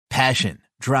Passion,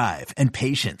 drive, and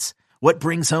patience. What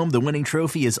brings home the winning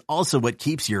trophy is also what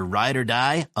keeps your ride or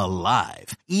die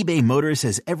alive. eBay Motors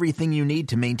has everything you need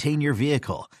to maintain your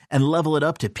vehicle and level it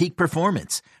up to peak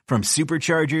performance, from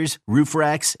superchargers, roof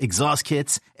racks, exhaust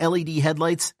kits, LED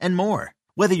headlights, and more.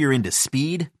 Whether you're into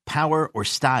speed, power, or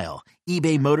style,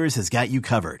 eBay Motors has got you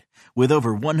covered. With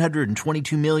over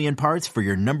 122 million parts for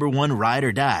your number one ride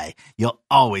or die, you'll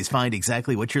always find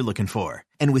exactly what you're looking for.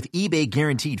 And with eBay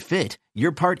Guaranteed Fit,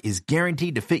 your part is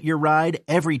guaranteed to fit your ride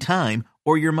every time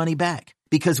or your money back.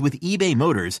 Because with eBay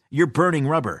Motors, you're burning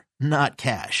rubber, not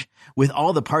cash. With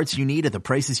all the parts you need at the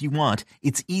prices you want,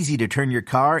 it's easy to turn your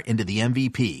car into the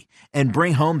MVP and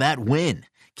bring home that win.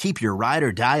 Keep your ride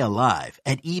or die alive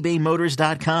at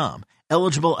ebaymotors.com.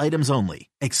 Eligible items only.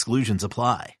 Exclusions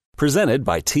apply. Presented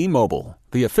by T-Mobile,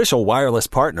 the official wireless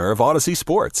partner of Odyssey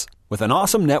Sports. With an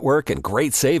awesome network and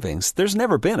great savings, there's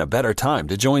never been a better time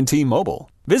to join T-Mobile.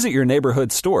 Visit your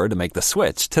neighborhood store to make the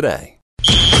switch today.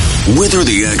 Whether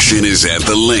the action is at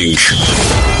the link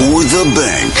or the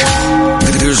bank,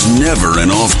 there's never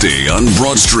an off day on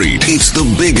Broad Street. It's the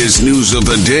biggest news of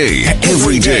the day,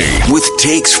 every day, with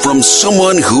takes from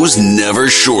someone who's never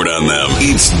short on them.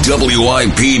 It's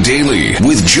WIP Daily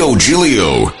with Joe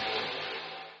Giglio.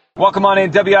 Welcome on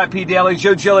in, WIP Daily.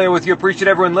 Joe Giglio with you. Appreciate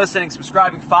everyone listening,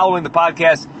 subscribing, following the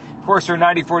podcast. Of course, our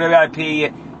 94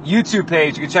 WIP YouTube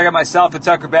page. You can check out myself and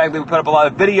Tucker Bagley. We put up a lot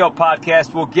of video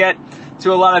podcasts. We'll get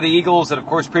to a lot of the Eagles and, of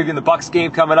course, previewing the Bucs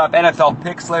game coming up. NFL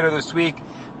picks later this week.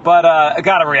 But I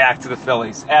got to react to the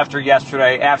Phillies after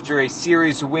yesterday, after a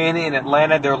series win in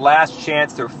Atlanta, their last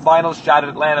chance, their final shot at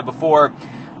Atlanta before,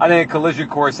 I think, a collision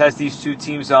course has these two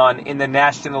teams on in the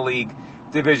National League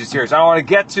Division Series. I want to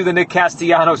get to the Nick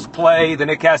Castellanos play, the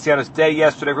Nick Castellanos day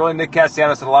yesterday. Really, Nick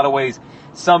Castellanos in a lot of ways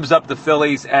sums up the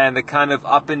Phillies and the kind of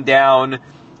up and down,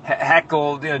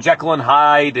 Jekyll and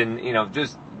Hyde, and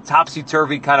just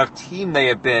topsy-turvy kind of team they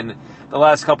have been the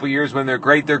last couple of years. When they're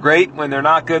great, they're great. When they're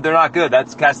not good, they're not good.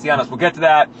 That's Castellanos. We'll get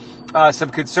to that. Some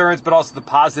concerns, but also the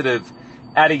positive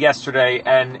out of yesterday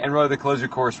and really the collision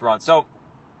course run. So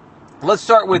let's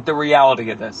start with the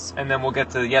reality of this, and then we'll get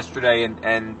to yesterday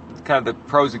and kind of the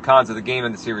pros and cons of the game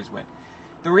and the series win.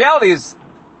 The reality is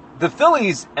the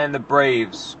Phillies and the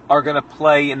Braves are going to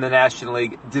play in the National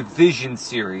League Division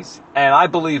Series, and I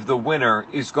believe the winner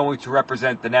is going to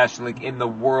represent the National League in the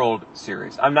World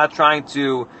Series. I'm not trying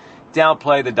to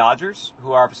downplay the Dodgers,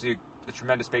 who are obviously a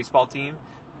tremendous baseball team,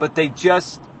 but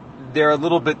they're a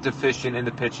little bit deficient in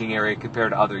the pitching area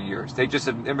compared to other years.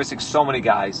 They're missing so many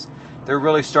guys. They're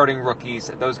really starting rookies.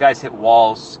 Those guys hit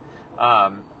walls.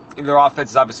 Their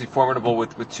offense is obviously formidable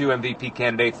with two MVP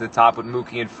candidates at the top with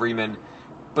Mookie and Freeman.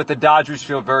 But the Dodgers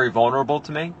feel very vulnerable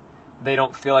to me. They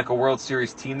don't feel like a World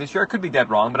Series team this year. I could be dead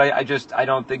wrong, but I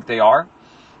don't think they are.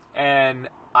 And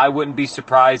I wouldn't be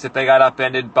surprised if they got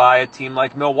upended by a team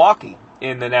like Milwaukee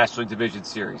in the National League Division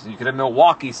Series. And you could have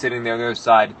Milwaukee sitting there on the other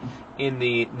side in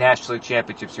the National League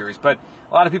Championship Series. But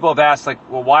a lot of people have asked,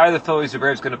 well, why are the Phillies and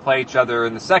Braves going to play each other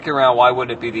in the second round? Why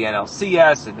wouldn't it be the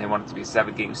NLCS? And they want it to be a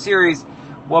 7-game series.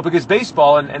 Well, because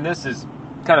baseball, and this is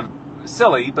kind of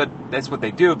silly, but that's what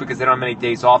they do because they don't have many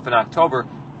days off in October,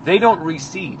 they don't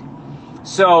reseed.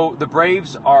 So the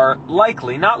Braves are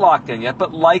likely, not locked in yet,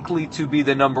 but likely to be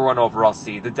the number one overall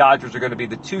seed. The Dodgers are going to be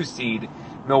the 2 seed,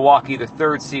 Milwaukee the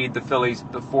 3rd seed, the Phillies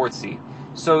the 4th seed.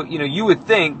 So, you would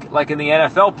think, like in the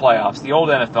NFL playoffs, the old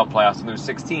NFL playoffs, and there's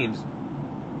 6 teams,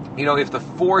 if the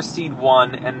 4 seed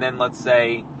won and then let's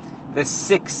say the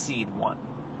 6 seed won,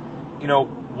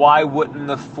 why wouldn't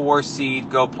the 4 seed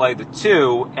go play the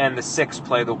 2 and the 6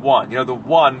 play the 1? The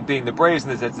 1 being the Braves in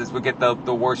this instance would get the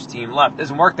worst team left. It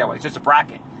doesn't work that way. It's just a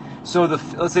bracket. So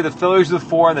let's say the Phillies are the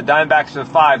 4 and the Diamondbacks are the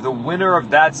 5. The winner of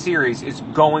that series is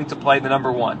going to play the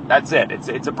number 1. That's it.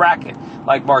 It's a bracket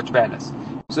like March Madness.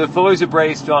 So the Phillies and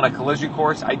Braves feel on a collision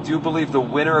course. I do believe the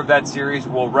winner of that series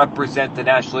will represent the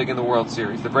National League in the World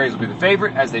Series. The Braves will be the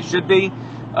favorite, as they should be.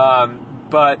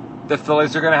 But the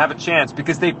Phillies are going to have a chance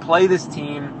because they play this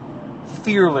team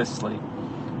fearlessly.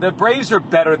 The Braves are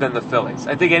better than the Phillies.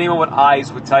 I think anyone with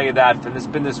eyes would tell you that, and it's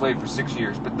been this way for 6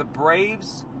 years. But the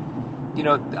Braves,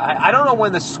 I don't know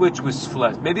when the switch was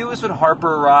flipped. Maybe it was when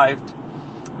Harper arrived.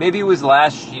 Maybe it was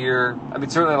last year. I mean,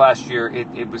 certainly last year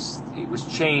it was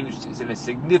changed in a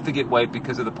significant way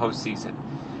because of the postseason.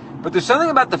 But there's something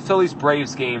about the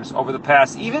Phillies-Braves games over the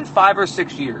past even 5 or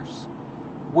 6 years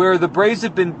where the Braves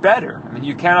have been better. I mean,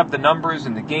 you count up the numbers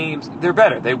and the games, they're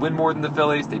better. They win more than the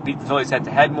Phillies. They beat the Phillies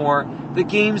head-to-head more. The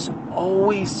games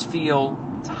always feel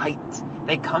tight.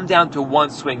 They come down to one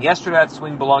swing. Yesterday, that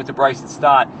swing belonged to Bryson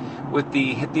Stott with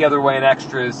the hit the other way in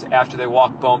extras after they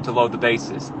walked Bohm to load the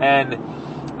bases. And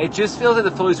It just feels like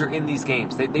the Phillies are in these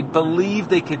games. They believe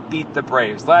they could beat the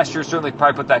Braves. Last year certainly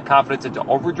probably put that confidence into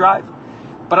overdrive.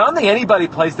 But I don't think anybody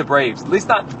plays the Braves, at least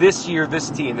not this year, this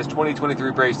team, this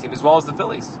 2023 Braves team, as well as the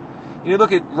Phillies. You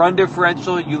look at run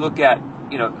differential, you look at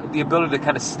the ability to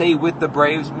kind of stay with the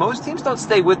Braves. Most teams don't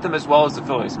stay with them as well as the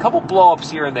Phillies. A couple blow-ups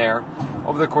here and there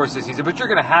over the course of the season, but you're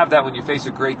going to have that when you face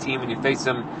a great team and you face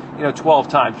them 12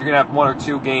 times. You're going to have 1 or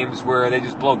 2 games where they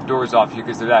just blow the doors off you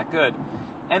because they're that good.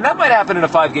 And that might happen in a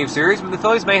 5-game series, but the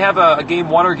Phillies may have a game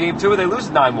 1 or game 2 where they lose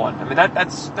 9-1. I mean,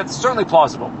 that's certainly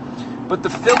plausible. But the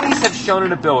Phillies have shown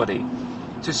an ability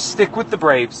to stick with the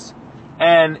Braves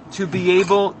and to be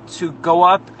able to go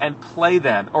up and play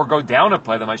them, or go down and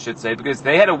play them, I should say, because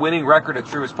they had a winning record at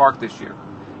Truist Park this year.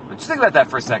 But just think about that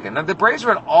for a second. Now, the Braves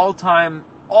are an all-time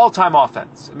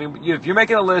offense. I mean, if you're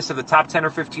making a list of the top 10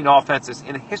 or 15 offenses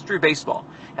in the history of baseball,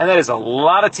 and that is a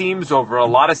lot of teams over a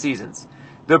lot of seasons,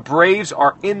 the Braves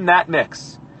are in that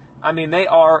mix. I mean, they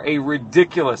are a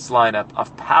ridiculous lineup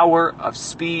of power, of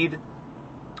speed,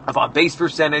 of on-base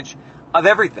percentage, of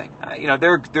everything.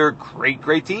 They're a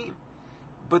great team.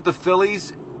 But the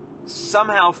Phillies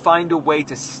somehow find a way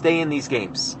to stay in these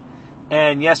games.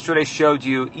 And yesterday showed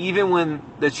you, even when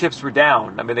the chips were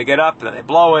down, I mean, they get up, and then they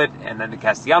blow it, and then the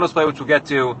Castellanos play, which we'll get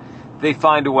to, they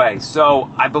find a way.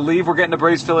 So I believe we're getting the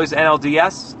Braves-Phillies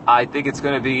NLDS. I think it's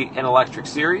going to be an electric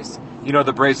series.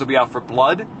 The Braves will be out for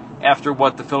blood after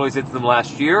what the Phillies did to them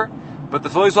last year. But the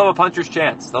Phillies will have a puncher's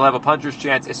chance. They'll have a puncher's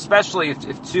chance, especially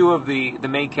if 2 of the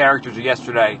main characters of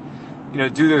yesterday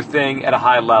do their thing at a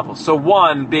high level. So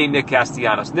one being Nick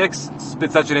Castellanos. Nick's been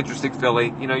such an interesting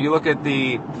Philly. You look at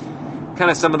the kind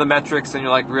of some of the metrics and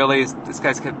you're like, really? This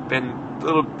guy's been a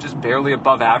little just barely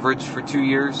above average for 2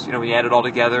 years, when you add it all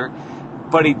together.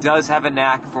 But he does have a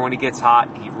knack for when he gets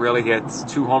hot. He really hits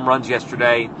 2 home runs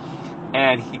yesterday.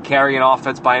 And he carry an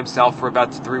offense by himself for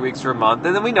about 3 weeks or a month.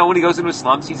 And then we know when he goes into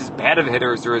slumps, he's as bad of a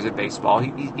hitter as there is in baseball.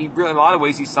 He really, in a lot of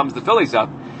ways, he sums the Phillies up.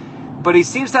 But he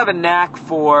seems to have a knack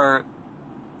for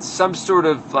some sort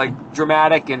of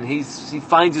dramatic, and he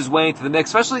finds his way into the mix,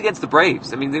 especially against the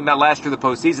Braves. I mean, think about last year, the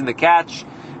postseason, the catch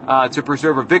to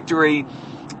preserve a victory.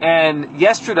 And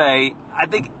yesterday, I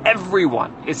think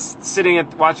everyone is sitting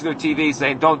and watching their TV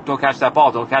saying, don't catch that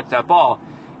ball, don't catch that ball.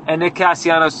 And Nick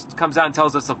Castellanos comes out and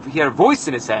tells us he had a voice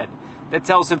in his head that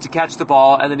tells him to catch the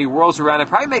ball, and then he whirls around and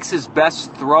probably makes his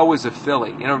best throw as a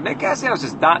Philly. Nick Castellanos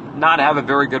does not have a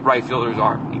very good right fielder's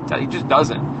arm. He just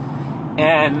doesn't.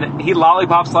 And he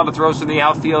lollipops a lot of throws from the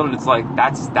outfield, and it's like,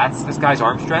 that's this guy's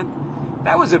arm strength.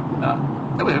 That was a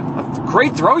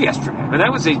great throw yesterday. I mean,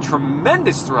 that was a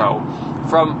tremendous throw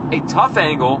from a tough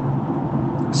angle,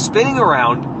 spinning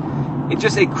around. It's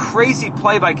just a crazy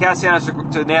play by Castellanos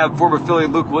to nab former Philly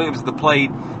Luke Williams at the plate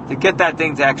to get that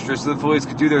thing to extra so the Phillies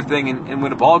could do their thing and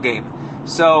win a ball game.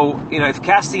 So, if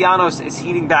Castellanos is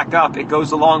heating back up, it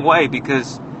goes a long way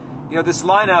because, this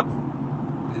lineup,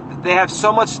 they have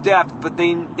so much depth, but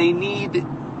they need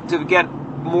to get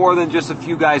more than just a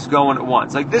few guys going at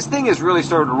once. This thing has really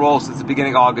started to roll since the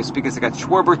beginning of August because they got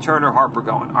Schwarber, Turner, Harper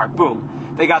going. All right,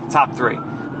 boom. They got the top 3.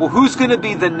 Well, who's going to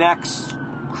be the next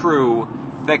crew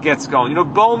that gets going?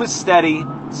 Bohm is steady.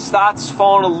 Stott's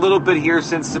fallen a little bit here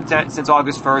since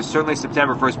August 1st, certainly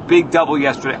September 1st. Big double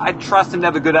yesterday. I trust him to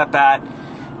have a good at-bat.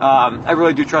 I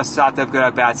really do trust Stott to have good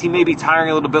at-bats. He may be tiring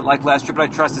a little bit like last year, but I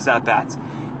trust his at-bats.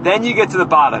 Then you get to the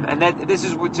bottom, and this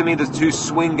is, to me, the 2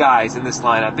 swing guys in this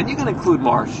lineup. And you can include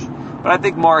Marsh, but I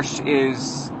think Marsh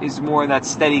is more in that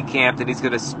steady camp that he's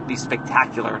going to be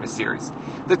spectacular in a series.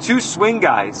 The 2 swing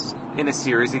guys in a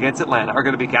series against Atlanta are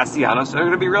going to be Castellanos and are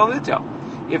going to be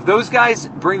Realmuto. If those guys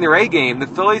bring their A game, the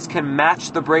Phillies can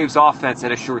match the Braves' offense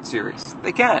in a short series.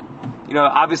 They can.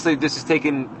 Obviously this is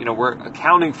taken, we're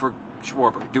accounting for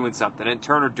Schwarber doing something and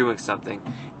Turner doing something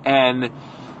and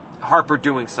Harper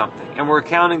doing something. And we're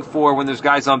accounting for when there's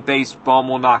guys on base, Bohm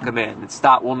will knock them in and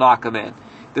Stott will knock them in.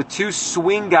 The 2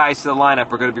 swing guys to the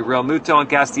lineup are going to be Realmuto and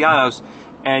Castellanos.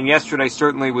 And yesterday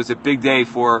certainly was a big day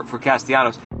for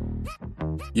Castellanos.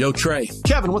 Yo, Trey.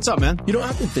 Kevin, what's up, man?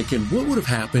 I've been thinking, what would have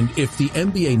happened if the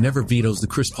NBA never vetoes the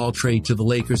Chris Paul trade to the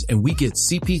Lakers and we get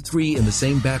CP3 in the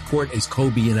same backcourt as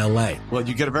Kobe in LA? Well,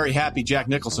 you get a very happy Jack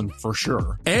Nicholson for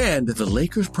sure. And the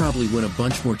Lakers probably win a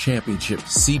bunch more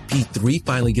championships. CP3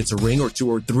 finally gets a ring or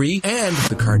 2 or 3, and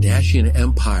the Kardashian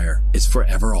empire is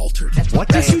forever altered. What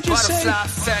did you just say?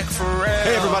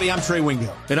 Hey, everybody, I'm Trey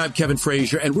Wingo. And I'm Kevin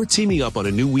Frazier, and we're teaming up on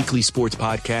a new weekly sports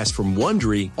podcast from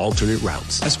Wondery, Alternate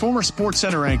Routes. As former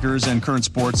SportsCenter weather anchors and current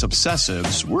sports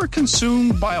obsessives, we're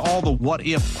consumed by all the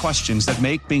what-if questions that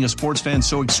make being a sports fan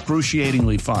so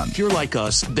excruciatingly fun. If you're like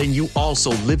us, then you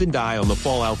also live and die on the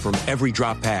fallout from every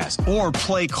drop pass. Or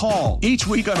play call. Each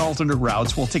week on Alternate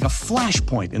Routes, we'll take a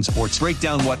flashpoint in sports, break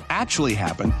down what actually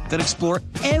happened, then explore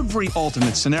every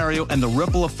alternate scenario and the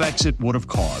ripple effects it would have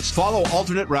caused. Follow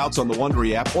Alternate Routes on the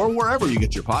Wondery app or wherever you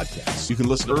get your podcasts. You can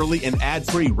listen early and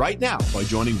ad-free right now by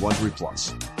joining Wondery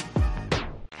Plus.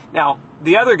 Now,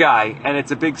 the other guy, and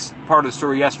it's a big part of the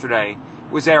story yesterday,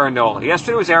 was Aaron Nola.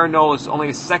 Yesterday was Aaron Nola's only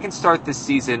his second start this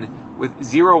season with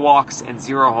 0 walks and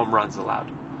 0 home runs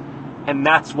allowed. And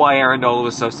that's why Aaron Nola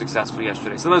was so successful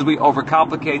yesterday. Sometimes we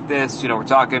overcomplicate this. We're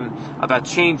talking about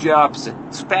changeups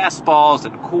and fastballs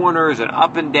and corners and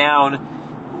up and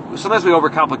down. Sometimes we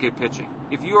overcomplicate pitching.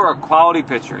 If you are a quality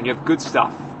pitcher and you have good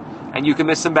stuff, and you can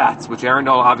miss some bats, which Aaron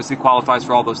Nola obviously qualifies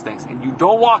for all those things, and you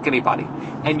don't walk anybody,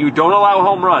 and you don't allow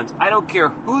home runs, I don't care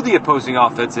who the opposing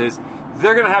offense is,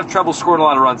 they're going to have trouble scoring a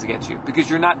lot of runs against you because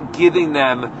you're not giving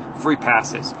them free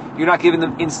passes. You're not giving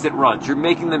them instant runs. You're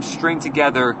making them string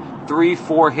together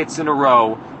 3-4 hits in a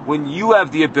row when you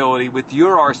have the ability with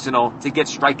your arsenal to get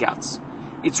strikeouts.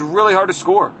 It's really hard to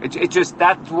score.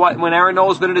 That's what, when Aaron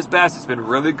Nola's been at his best, it's been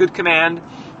really good command,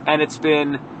 and it's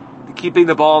been keeping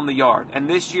the ball in the yard. And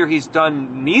this year he's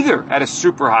done neither at a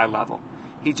super high level.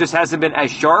 He just hasn't been as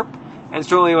sharp, and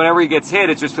certainly whenever he gets hit,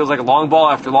 it just feels like a long ball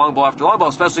after long ball after long ball,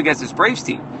 especially against this Braves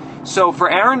team. So for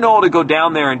Aaron Nola to go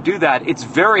down there and do that, it's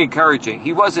very encouraging.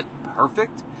 He wasn't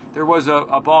perfect. There was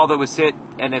a ball that was hit,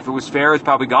 and if it was fair, it's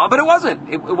probably gone. But it wasn't.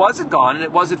 It wasn't gone, and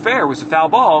it wasn't fair. It was a foul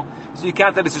ball. So you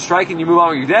count that as a strike, and you move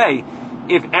on with your day.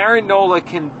 If Aaron Nola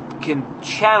can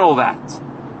channel that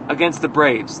against the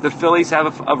Braves, the Phillies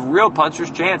have a real puncher's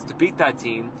chance to beat that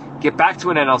team, get back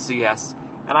to an NLCS,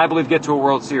 and I believe get to a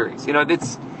World Series.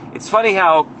 It's funny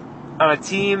how on a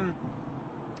team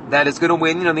that is going to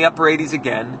win, in the upper 80s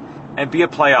again, and be a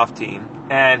playoff team,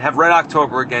 and have Red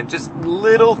October again, just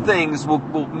little things will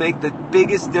make the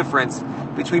biggest difference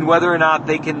between whether or not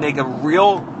they can make a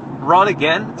real run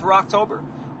again through October,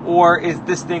 or is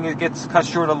this thing it gets cut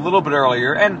short a little bit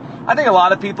earlier. And I think a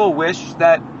lot of people wish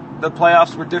that the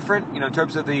playoffs were different, in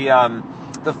terms of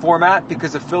the format,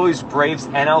 because the Phillies-Braves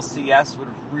NLCS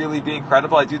would really be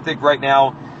incredible. I do think right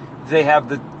now they have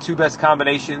the two best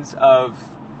combinations of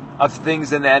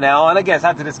things in the NL. And again, it's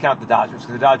not to discount the Dodgers,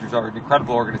 because the Dodgers are an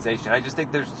incredible organization. I just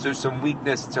think there's some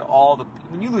weakness to all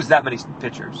when you lose that many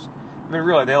pitchers. I mean,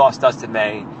 really, they lost Dustin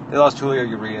May, they lost Julio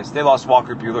Urias, they lost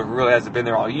Walker Buehler, who really hasn't been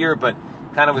there all year, but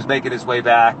kind of was making his way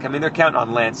back. I mean, they're counting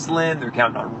on Lance Lynn, they're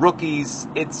counting on rookies.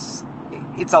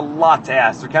 It's a lot to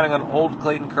ask. They're counting on old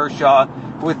Clayton Kershaw,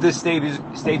 who at this stage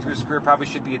of his career probably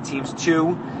should be a team's 2,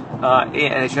 and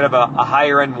they should have a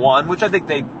higher end 1, which I think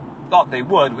they thought they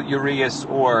would with Urias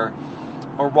or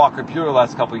Walker Buehler the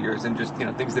last couple of years, and just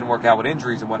things didn't work out with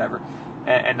injuries and whatever.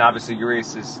 And obviously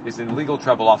Urias is in legal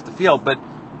trouble off the field, but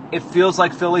it feels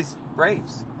like Phillies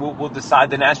Braves will decide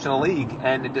the National League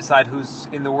and decide who's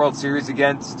in the World Series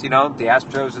against the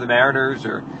Astros or the Mariners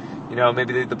or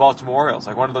maybe the Baltimore Orioles.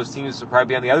 Like one of those teams will probably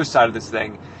be on the other side of this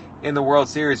thing in the World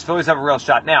Series. Phillies have a real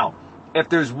shot. Now, if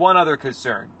there's one other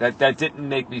concern that didn't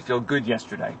make me feel good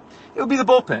yesterday, it would be the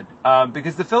bullpen.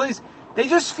 Because the Phillies, they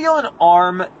just feel an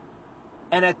arm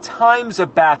and at times a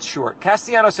bat short.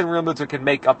 Castellanos and Realmuto can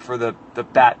make up for the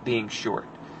bat being short.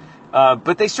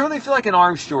 But they certainly feel like an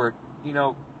arm short.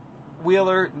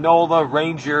 Wheeler, Nola,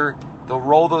 Ranger, they'll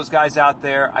roll those guys out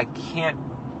there. I can't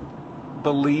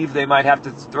believe they might have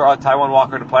to throw out Taijuan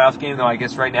Walker in a playoff game, though I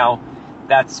guess right now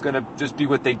that's going to just be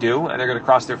what they do, and they're going to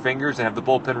cross their fingers and have the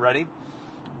bullpen ready.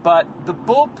 But the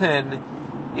bullpen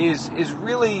is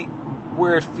really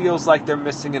where it feels like they're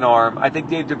missing an arm. I think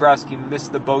Dave Dombrowski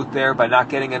missed the boat there by not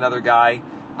getting another guy.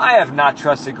 I have not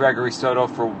trusted Gregory Soto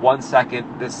for 1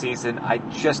 second this season. I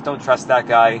just don't trust that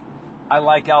guy. I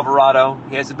like Alvarado.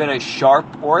 He hasn't been as sharp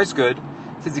or as good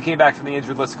since he came back from the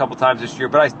injured list a couple times this year,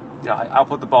 but I'll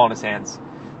put the ball in his hands.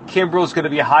 Kimbrel's going to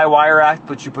be a high wire act,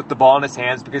 but you put the ball in his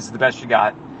hands because it's the best you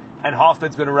got. And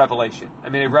Hoffman's been a revelation. I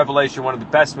mean, a revelation, one of the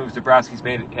best moves Dombrowski's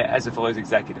made as a Phillies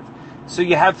executive. So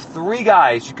you have 3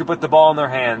 guys you could put the ball in their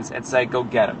hands and say, go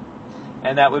get him.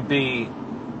 And that would be,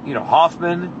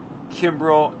 Hoffman,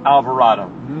 Kimbrel, Alvarado.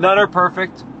 None are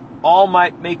perfect. All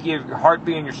might make your heart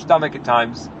be in your stomach at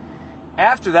times.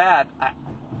 After that,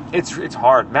 it's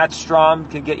hard. Matt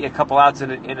Strahm can get you a couple outs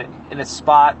in a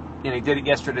spot. He did it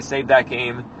yesterday to save that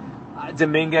game.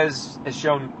 Dominguez has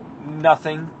shown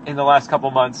nothing in the last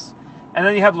couple months. And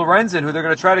then you have Lorenzen, who they're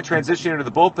going to try to transition into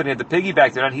the bullpen. He had the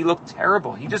piggyback there, and he looked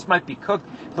terrible. He just might be cooked.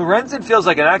 Lorenzen feels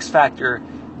like an X factor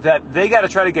that they got to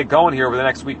try to get going here over the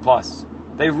next week plus.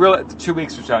 They really, 2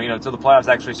 weeks or so, until the playoffs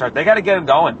actually start. They got to get him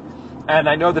going. And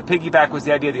I know the piggyback was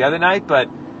the idea the other night, but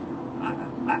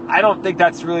I don't think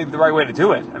that's really the right way to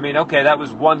do it. I mean, okay, that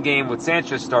was one game with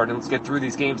Sanchez starting. Let's get through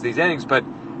these games, these innings. But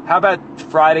how about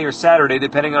Friday or Saturday,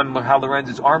 depending on how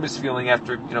Lorenz's arm is feeling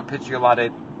after, pitching a lot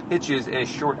of pitches in a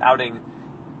short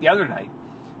outing the other night?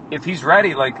 If he's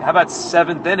ready, how about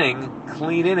 7th inning,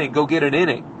 clean inning, go get an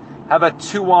inning? How about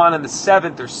 2 on in the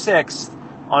 7th or 6th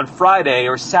on Friday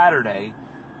or Saturday,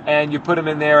 and you put him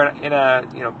in there in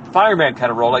a fireman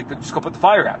kind of role, just go put the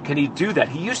fire out? Can he do that?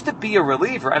 He used to be a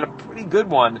reliever and a pretty good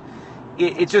one.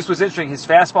 It just was interesting. His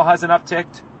fastball hasn't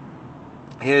upticked.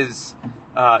 His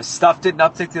stuff didn't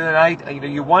uptick the other night.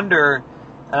 You wonder,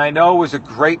 and I know it was a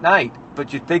great night,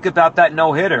 but you think about that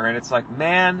no-hitter, and it's like,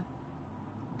 man,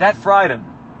 that fried him.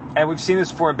 And we've seen this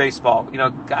before in baseball.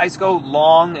 Guys go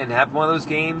long and have one of those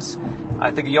games. I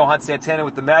think of Johan Santana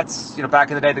with the Mets, back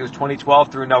in the day, I think it was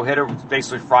 2012, threw a no-hitter, was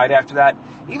basically fried after that.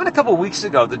 Even a couple of weeks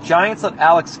ago, the Giants let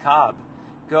Alex Cobb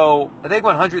go, I think,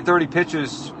 130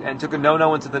 pitches and took a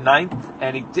no-no into the 9th,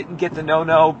 and he didn't get the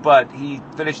no-no, but he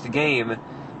finished the game.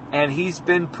 And he's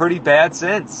been pretty bad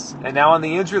since, and now on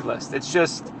the injured list. It's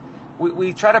just,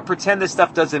 we try to pretend this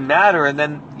stuff doesn't matter, and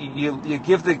then you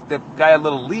give the guy a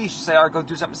little leash, say, all right, go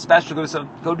do something special,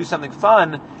 go do something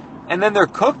fun, and then they're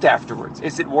cooked afterwards.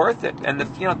 Is it worth it? And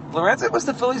Lorenzo was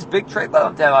the Phillies' big trade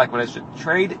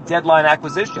deadline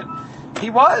acquisition. He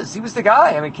was the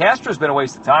guy. I mean, Castro's been a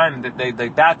waste of time.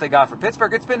 The bat they got for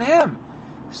Pittsburgh, it's been him.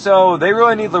 So they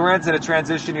really need Lorenzo to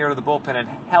transition here to the bullpen and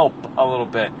help a little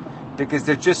bit, because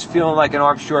they're just feeling like an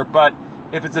arm short. But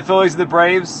if it's the Phillies and the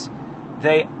Braves,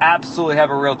 they absolutely have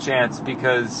a real chance,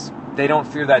 because they don't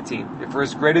fear that team. For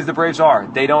as great as the Braves are,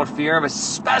 they don't fear them,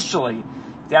 especially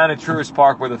down at Truist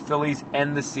Park, where the Phillies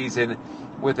end the season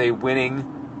with a winning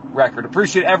record.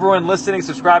 Appreciate everyone listening,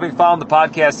 subscribing, following the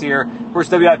podcast here. Of course,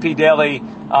 WIP Daily,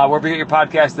 wherever you get your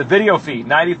podcast, the video feed,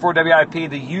 94 WIP,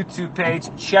 the YouTube page.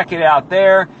 Check it out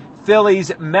there.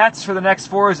 Phillies, Mets for the next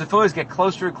 4 as the Phillies get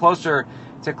closer and closer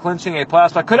to clinching a playoff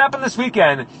spot. Could happen this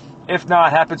weekend. If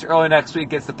not, happens early next week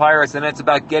against the Pirates. And it's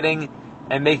about getting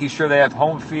and making sure they have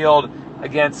home field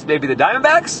against maybe the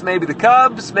Diamondbacks, maybe the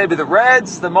Cubs, maybe the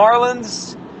Reds, the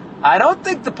Marlins. I don't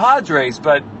think the Padres,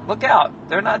 but look out.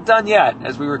 They're not done yet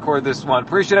as we record this one.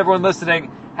 Appreciate everyone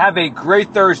listening. Have a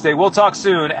great Thursday. We'll talk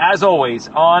soon, as always,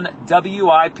 on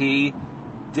WIP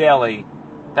Daily.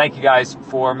 Thank you guys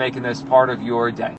for making this part of your day.